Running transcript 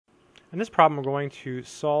In this problem, we're going to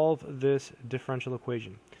solve this differential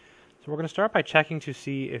equation. So we're going to start by checking to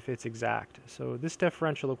see if it's exact. So this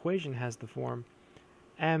differential equation has the form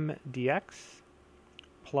m dx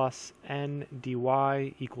plus n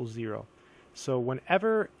dy equals 0. So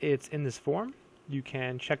whenever it's in this form, you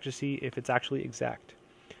can check to see if it's actually exact.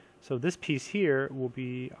 So this piece here will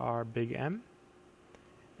be our big M,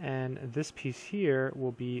 and this piece here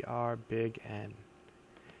will be our big N.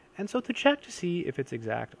 And so to check to see if it's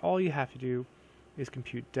exact, all you have to do is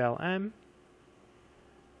compute del M,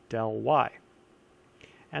 del Y.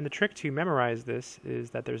 And the trick to memorize this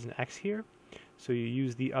is that there's an x here, so you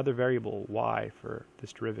use the other variable y for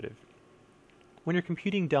this derivative. When you're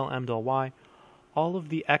computing del M, del Y, all of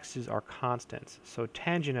the x's are constants. So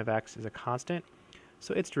tangent of x is a constant,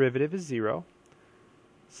 so its derivative is 0.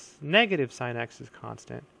 Negative sine x is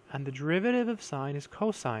constant, and the derivative of sine is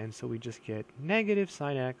cosine, so we just get negative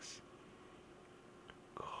sine x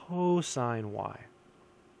cosine y.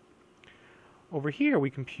 Over here we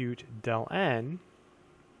compute del n,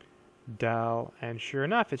 and sure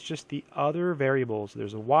enough it's just the other variables.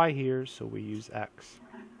 There's a y here, so we use x.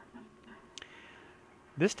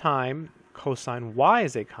 This time cosine y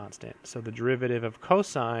is a constant, so the derivative of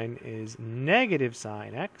cosine is negative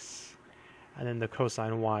sine x, and then the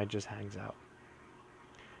cosine y just hangs out.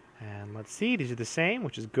 And let's see, these are the same,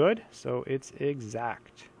 which is good, so it's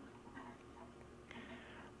exact.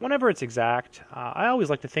 Whenever it's exact, I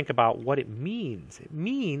always like to think about what it means. It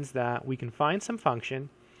means that we can find some function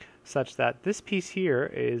such that this piece here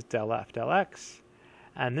is del f del x,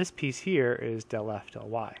 and this piece here is del f del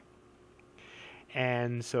y.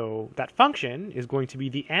 And so that function is going to be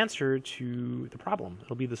the answer to the problem.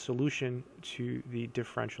 It'll be the solution to the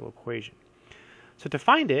differential equation. So to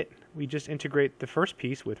find it, we just integrate the first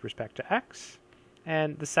piece with respect to x,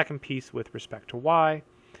 and the second piece with respect to y,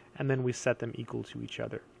 and then we set them equal to each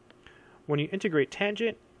other. When you integrate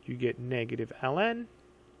tangent, you get negative ln,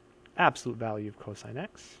 absolute value of cosine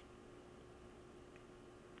x.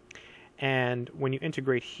 And when you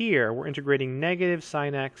integrate here, we're integrating negative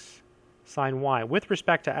sine x sine y with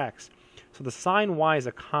respect to x. So the sine y is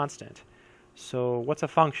a constant. So what's a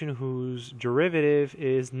function whose derivative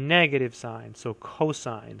is negative sine? So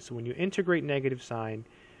cosine. So when you integrate negative sine,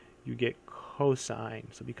 you get cosine.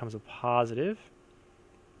 So it becomes a positive.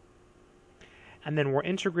 And then we're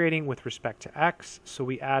integrating with respect to x, so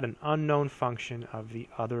we add an unknown function of the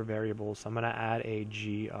other variables. So I'm going to add a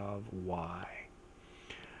g of y.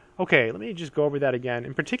 Okay, let me just go over that again.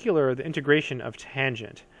 In particular, the integration of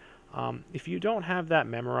tangent. If you don't have that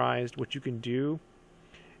memorized, what you can do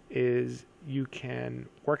is you can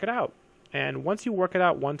work it out. And once you work it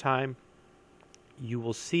out one time, you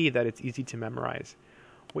will see that it's easy to memorize.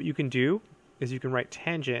 What you can do is you can write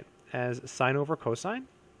tangent as sine over cosine.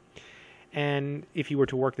 And if you were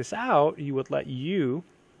to work this out, you would let u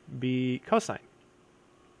be cosine.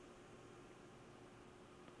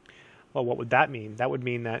 Well, what would that mean? That would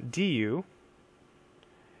mean that du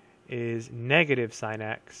is negative sine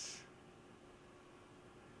x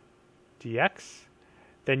dx.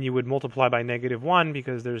 Then you would multiply by negative 1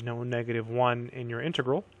 because there's no negative 1 in your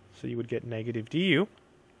integral. So you would get negative du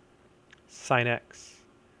sine x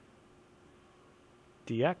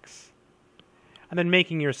dx. And then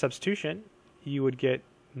making your substitution, you would get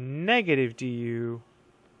negative du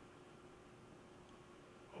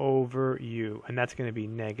over u. And that's going to be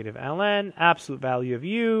negative ln, absolute value of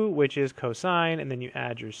u, which is cosine, and then you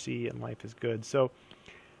add your c and life is good. So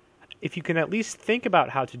if you can at least think about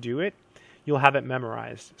how to do it, you'll have it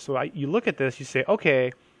memorized. So you look at this, you say,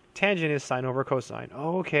 okay, tangent is sine over cosine.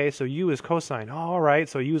 Oh, okay, so u is cosine. All right,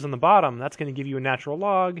 so u is on the bottom. That's going to give you a natural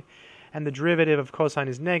log. And the derivative of cosine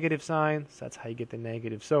is negative sine, so that's how you get the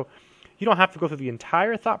negative. So you don't have to go through the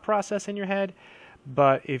entire thought process in your head,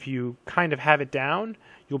 but if you kind of have it down,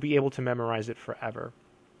 you'll be able to memorize it forever.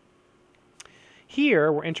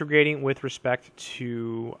 Here, we're integrating with respect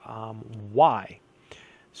to y.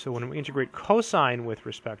 So when we integrate cosine with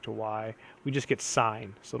respect to y, we just get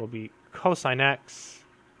sine. So it'll be cosine x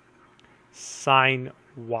sine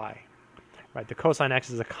y. Right, the cosine x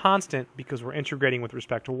is a constant because we're integrating with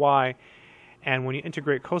respect to y. And when you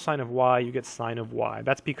integrate cosine of y, you get sine of y.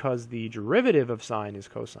 That's because the derivative of sine is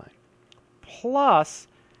cosine. Plus,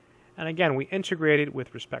 and again, we integrate it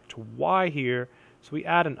with respect to y here, so we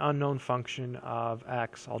add an unknown function of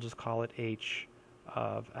x. I'll just call it h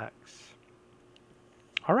of x.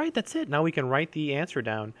 All right, that's it. Now we can write the answer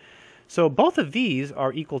down. So both of these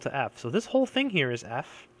are equal to f. So this whole thing here is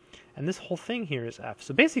f, and this whole thing here is f.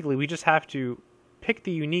 So basically, we just have to pick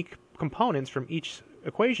the unique components from each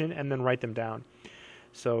equation and then write them down.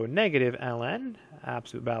 So negative ln,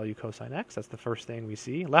 absolute value cosine x, that's the first thing we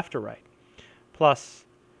see, left or right, plus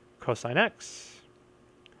cosine x,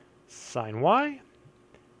 sine y,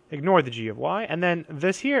 ignore the g of y, and then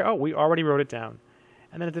this here, oh, we already wrote it down.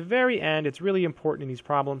 And then at the very end, it's really important in these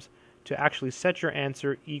problems to actually set your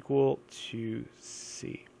answer equal to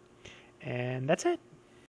c. And that's it.